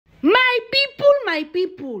my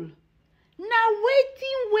people. Now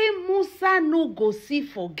waiting where Musa no go see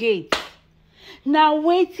for gate. Now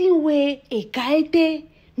waiting where Ekaete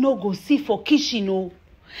no go see for kitchen. Oh.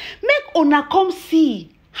 Make una come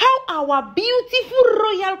see how our beautiful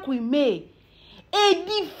royal queen May a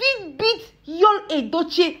defeat beat Yul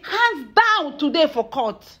Edochie hands down today for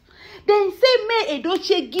court. Then say May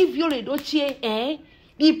Edochie give Yul Edochie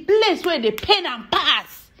the place where the pen and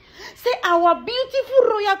pass. Say our beautiful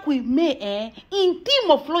royal queen May in team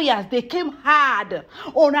of lawyers they came hard.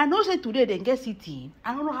 On I know say today they get sitting.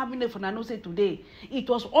 I don't know how many for I know say today. It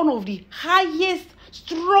was one of the highest,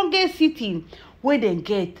 strongest sitting where they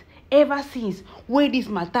get ever since where this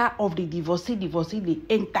matter of the divorcee they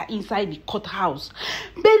enter inside the courthouse.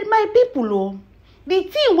 But my people, the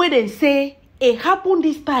thing where they say it happened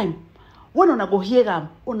this time. When una go hear them,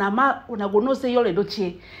 una go no say Yul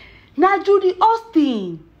Edochie. Now Judy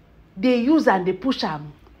Austin, they use and they push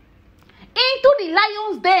them into the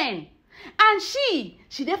lion's den. And she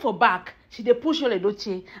there for back. She they push Yul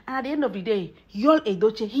Edochie. And at the end of the day, Yul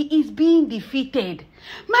Edochie, he is being defeated.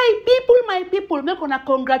 My people, make una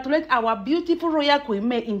congratulate our beautiful royal queen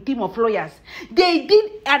May in team of lawyers. They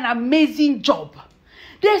did an amazing job.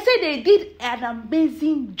 They say they did an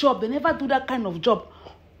amazing job. They never do that kind of job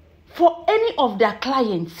for any of their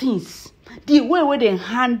clients since. The way where they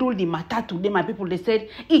handle the matter today, my people, they said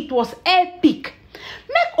it was epic.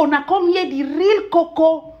 Make una come here the real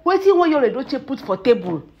cocoa waiting what Yul Edochie put for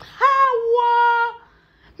table. How?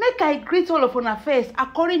 Make I greet all of una first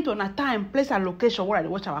according to una time, place, and location where I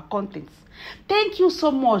watch our contents. Thank you so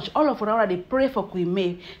much. All of una they pray for Queen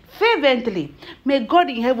May fervently. May God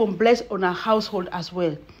in heaven bless on our household as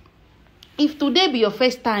well. If today be your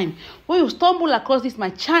first time when you stumble across this my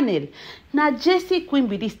channel, now Jessie Queen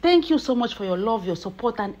be this. Thank you so much for your love, your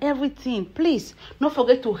support, and everything. Please don't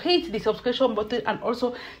forget to hit the subscription button and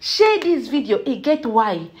also share this video. It get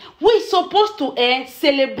why we supposed to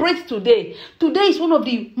celebrate today. Today is one of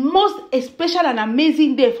the most special and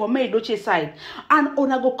amazing day for May Edochie side, and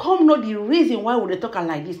una go come know the reason why we talk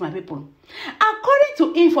like this, my people. According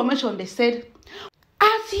to information, they said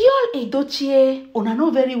as Yul Edochie, una know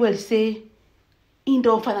very well say he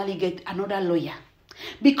don't finally get another lawyer.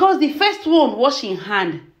 Because the first one wash in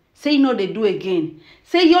hand, say no they do again.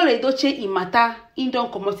 Say Yul Edochie in matter, he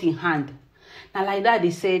don't come out in hand. Now like that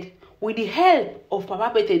they said, with the help of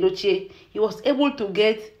Papa Pete Edochie, he was able to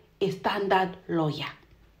get a standard lawyer.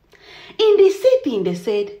 In the sitting, they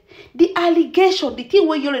said, the allegation, the thing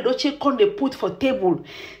where Yul Edochie come they put for table,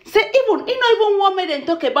 say even, he not even want me then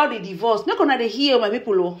talk about the divorce. Not gonna hear my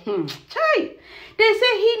people, chai. They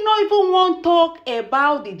say he not even want talk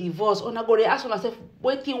about the divorce. Ona go they ask myself,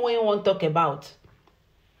 what thing we want talk about?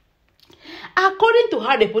 According to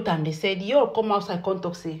how they put on, they said, you come outside come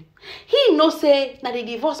talk say. He no say that the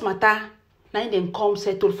divorce matter, now them come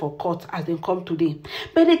settle for court as they come today.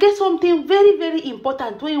 But they get something very, very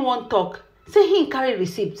important when you want talk. Say he carry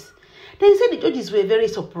receipts. They said the judges were very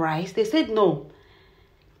surprised. They said, no,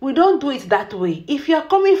 we don't do it that way. If you are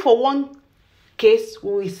coming for one case,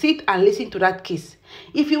 we will sit and listen to that case.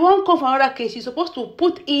 If you want to come for another case, you're supposed to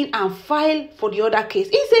put in and file for the other case.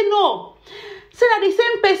 He said no. Say that the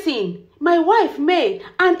same person, my wife May,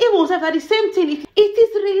 and even said that the same thing. It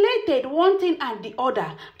is related, one thing and the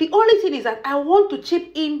other. The only thing is that I want to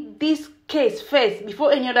chip in this case first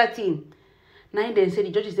before any other thing. Now then say the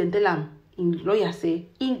judges then tell him, in lawyer say,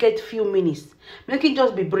 in get few minutes. Make it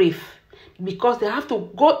just be brief. Because they have to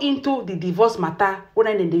go into the divorce matter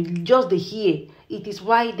when they just they hear. It is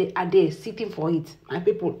why they are there sitting for it, my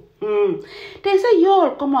people. They say,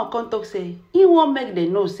 y'all come out contact say, he won't make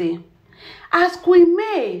them know say, as Queen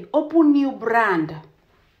May open new brand,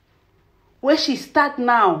 where she start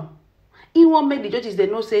now, he won't make the judges they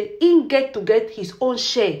know say, he get his own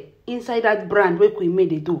share inside that brand where Queen May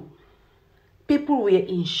they do. People were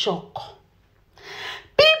in shock.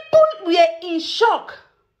 People were in shock.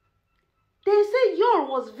 They say Yul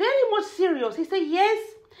was very much serious. He said,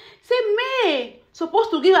 yes. Say May supposed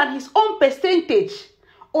to give her his own percentage.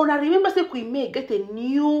 And I remember say Queen May get a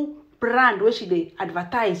new brand where she they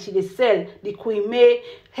advertise, she they sell the Queen May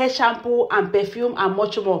hair shampoo and perfume and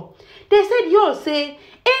much more. They said Yul say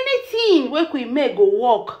anything where Queen May go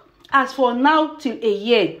work as for now till a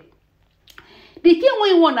year. The thing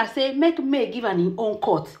we want to say make May give her in own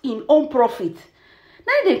cut, in own profit.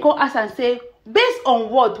 Now they call us and say, based on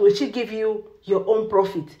what will she give you your own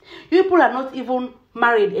profit? You people are not even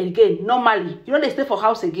married again normally. You know they stay for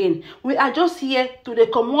house again. We are just here to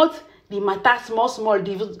promote the matter small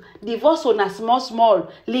divorce on a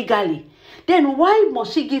small legally. Then why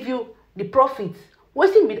must she give you the profit?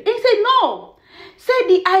 What's it? He said no. Say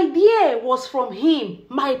the idea was from him,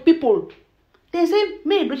 my people. They say,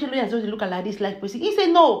 may Edochie lawyers don't look like this like person. He said,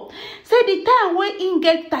 no. Say the time when he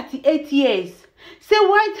get 38 years. Say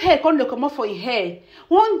white hair come to come up for his hair.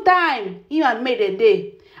 One time, he and made a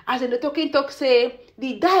day. As in the talk say,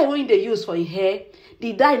 the dye when they use for his hair,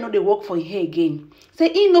 the dye no they work for his hair again.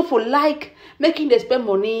 Say he no for like making they spend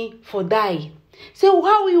money for dye. Say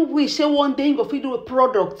how you wish say one day you go fit do a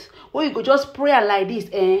product where you go just spray like this,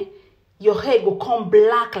 your hair go come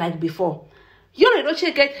black like before. Your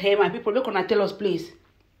Edochie get hair, my people. Look gonna tell us, please.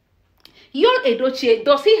 Your Edochie,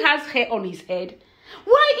 does he has hair on his head?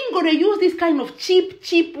 Why he gonna use this kind of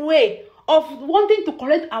cheap way of wanting to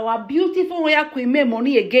collect our beautiful royal Queen May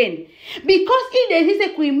money again? Because if there is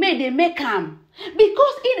a Queen May, they make him.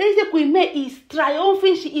 Because if there is a Queen May is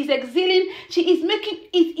triumphing, she is excelling, she is making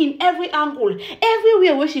it in every angle.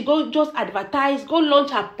 Everywhere where she go, just advertise, go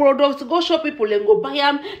launch her products, go show people and go buy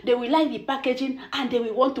them. They will like the packaging and they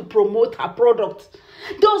will want to promote her products.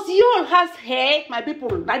 Does y'all has hair, my people?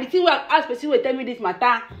 Like the thing where I ask person will tell me this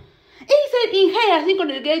matter. He said in hair, I think going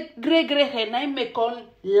to get gray hair, and I make on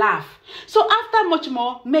laugh. So after much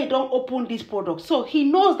more, May don't open this product. So he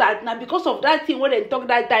knows that now because of that thing when they talk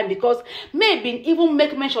that time, because May been even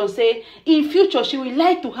make mention say in future she will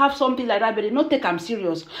like to have something like that, but they not take him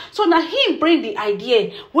serious. So now he bring the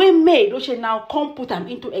idea when May Edochie now come put them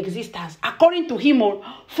into existence according to him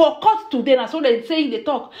for court today. And so they say in the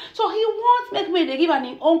talk. So he wants make May they give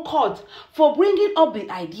an own court for bringing up the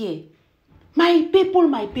idea. My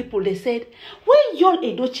people, they said, when your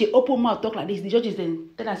Edochie open mouth talk like this, the judges then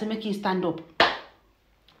tell us make him stand up.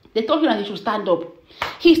 They told him that he should stand up.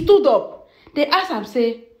 He stood up. They asked him,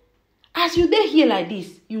 say, as you dey here like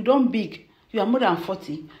this, you don't big, you are more than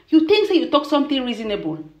 40. You think say you talk something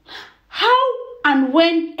reasonable. How and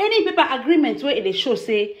when any paper agreement where they show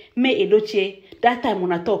say, May Edochie, that time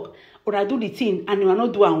when I talk, or I do the thing and you are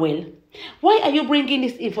not doing well. Why are you bringing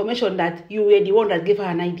this information that you were the one that gave her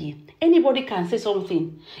an idea? Anybody can say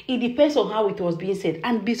something. It depends on how it was being said.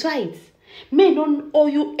 And besides, May don't owe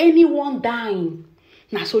you anyone dying.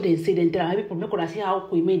 Now so they say, then tell people, make us see how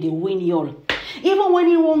we made the win y'all. Even when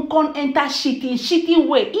he won't come enter shitting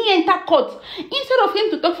way, he enter court. Instead of him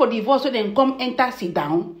to talk for divorce, so then come enter sit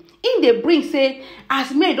down. In the bring say,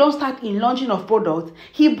 as May don't start in launching of products,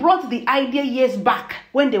 he brought the idea years back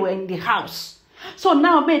when they were in the house. So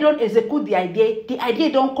now May don't execute the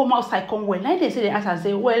idea don't come outside come well. Now they say they ask and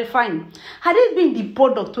say, well, fine. Had it been the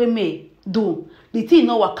product we May do, the thing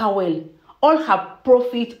no work out well, all her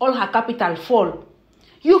profit, all her capital fall.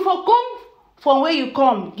 You for come from where you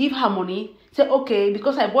come, give her money, say, okay,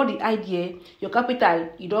 because I bought the idea, your capital,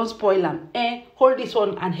 you don't spoil them. Hold this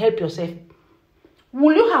one and help yourself.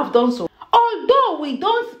 Will you have done so? Although we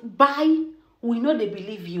don't buy, we know they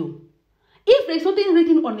believe you. If there's something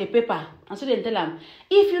written on a paper, and so they tell them,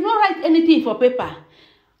 if you don't write anything for paper,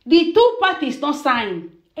 the two parties don't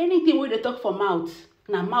sign anything where they talk for mouth,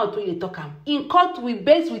 now mouth where they talk them. In court, we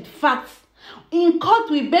base with facts. In court,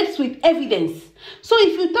 we base with evidence. So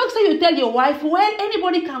if you talk, say you tell your wife, well,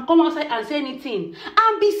 anybody can come outside and say anything.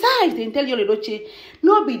 And besides, they tell your Edochie,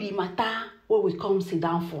 no be the matter where we come sit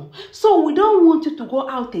down for. So we don't want you to go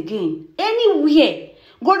out again. Anywhere.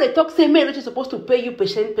 Go they talk, say, May Edochie is supposed to pay you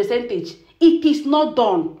percentage. It is not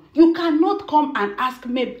done. You cannot come and ask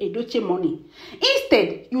May Edochie money.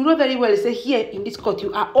 Instead, you know very well, say, here in this court,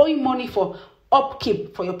 you are owing money for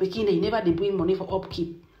upkeep for your pikin. You never they bring money for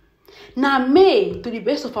upkeep. Now, May, to the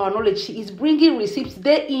best of our knowledge, she is bringing receipts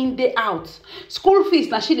day in, day out. School fees,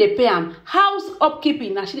 now she they pay them. House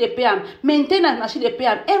upkeeping, now she they pay them. Maintenance, now she they pay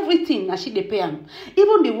them. Everything, now she they pay them.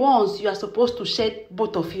 Even the ones you are supposed to share,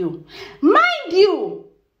 both of you. Mind you,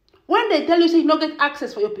 when they tell you say you don't get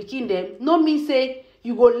access for your pikin them, no mean say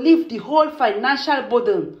you go leave the whole financial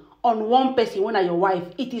burden on one person when are your wife.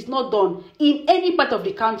 It is not done in any part of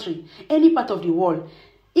the country, any part of the world.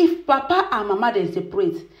 If papa and mama they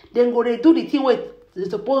separate, then go they do the thing what they're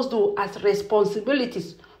supposed to do as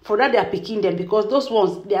responsibilities for that they are picking them, because those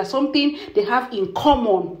ones, they are something they have in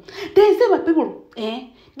common. They say, my people,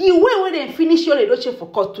 the way where they finish your Edochie for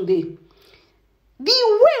court today,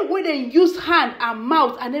 the way where they use hand and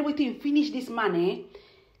mouth and everything finish this man,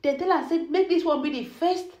 they tell us, say, make this one be the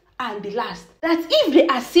first and the last. That if they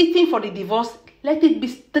are sitting for the divorce, let it be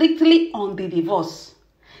strictly on the divorce.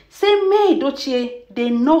 Say May Edochie, they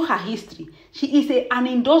know her history. She is an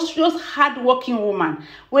industrious, hard-working woman.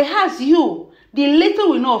 Whereas you, the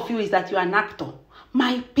little we know of you is that you are an actor.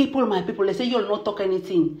 My people, they say you'll not talk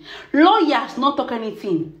anything. Lawyers not talk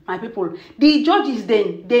anything, my people. The judges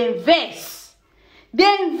then, they vex.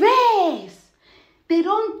 They vex. They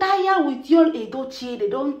don't tire with your Edochie. They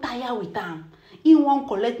don't tire with them. He won't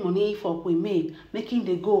collect money for Queen May, making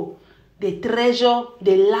they go. the treasure,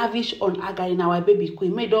 the lavish on Aga in our baby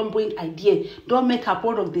queen. May don't bring idea, don't make her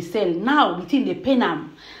product the sell. Now the thing they pen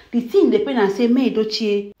am, say May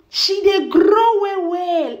edochie. She dey grow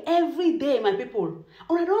well every day, my people.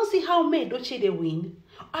 And I don't see how May edochie they win.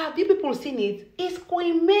 Have you people seen it? It's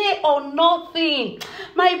Queen May or nothing.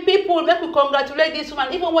 My people, make we congratulate this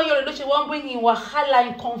woman. Even when your edochie won't bring in wahala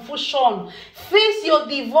and confusion. Face your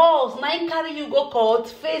divorce. Now carry you go court.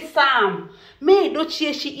 Face Sam. May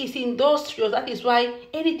edochie, she is industrious. That is why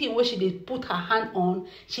anything where she did put her hand on,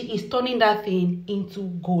 she is turning that thing into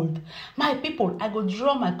gold. My people, I go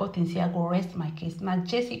draw my curtains here. I go rest my case. Now,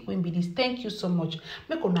 Jessie Queen be this. Thank you so much.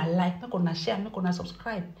 Make una like, make una share, make una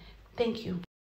subscribe. Thank you.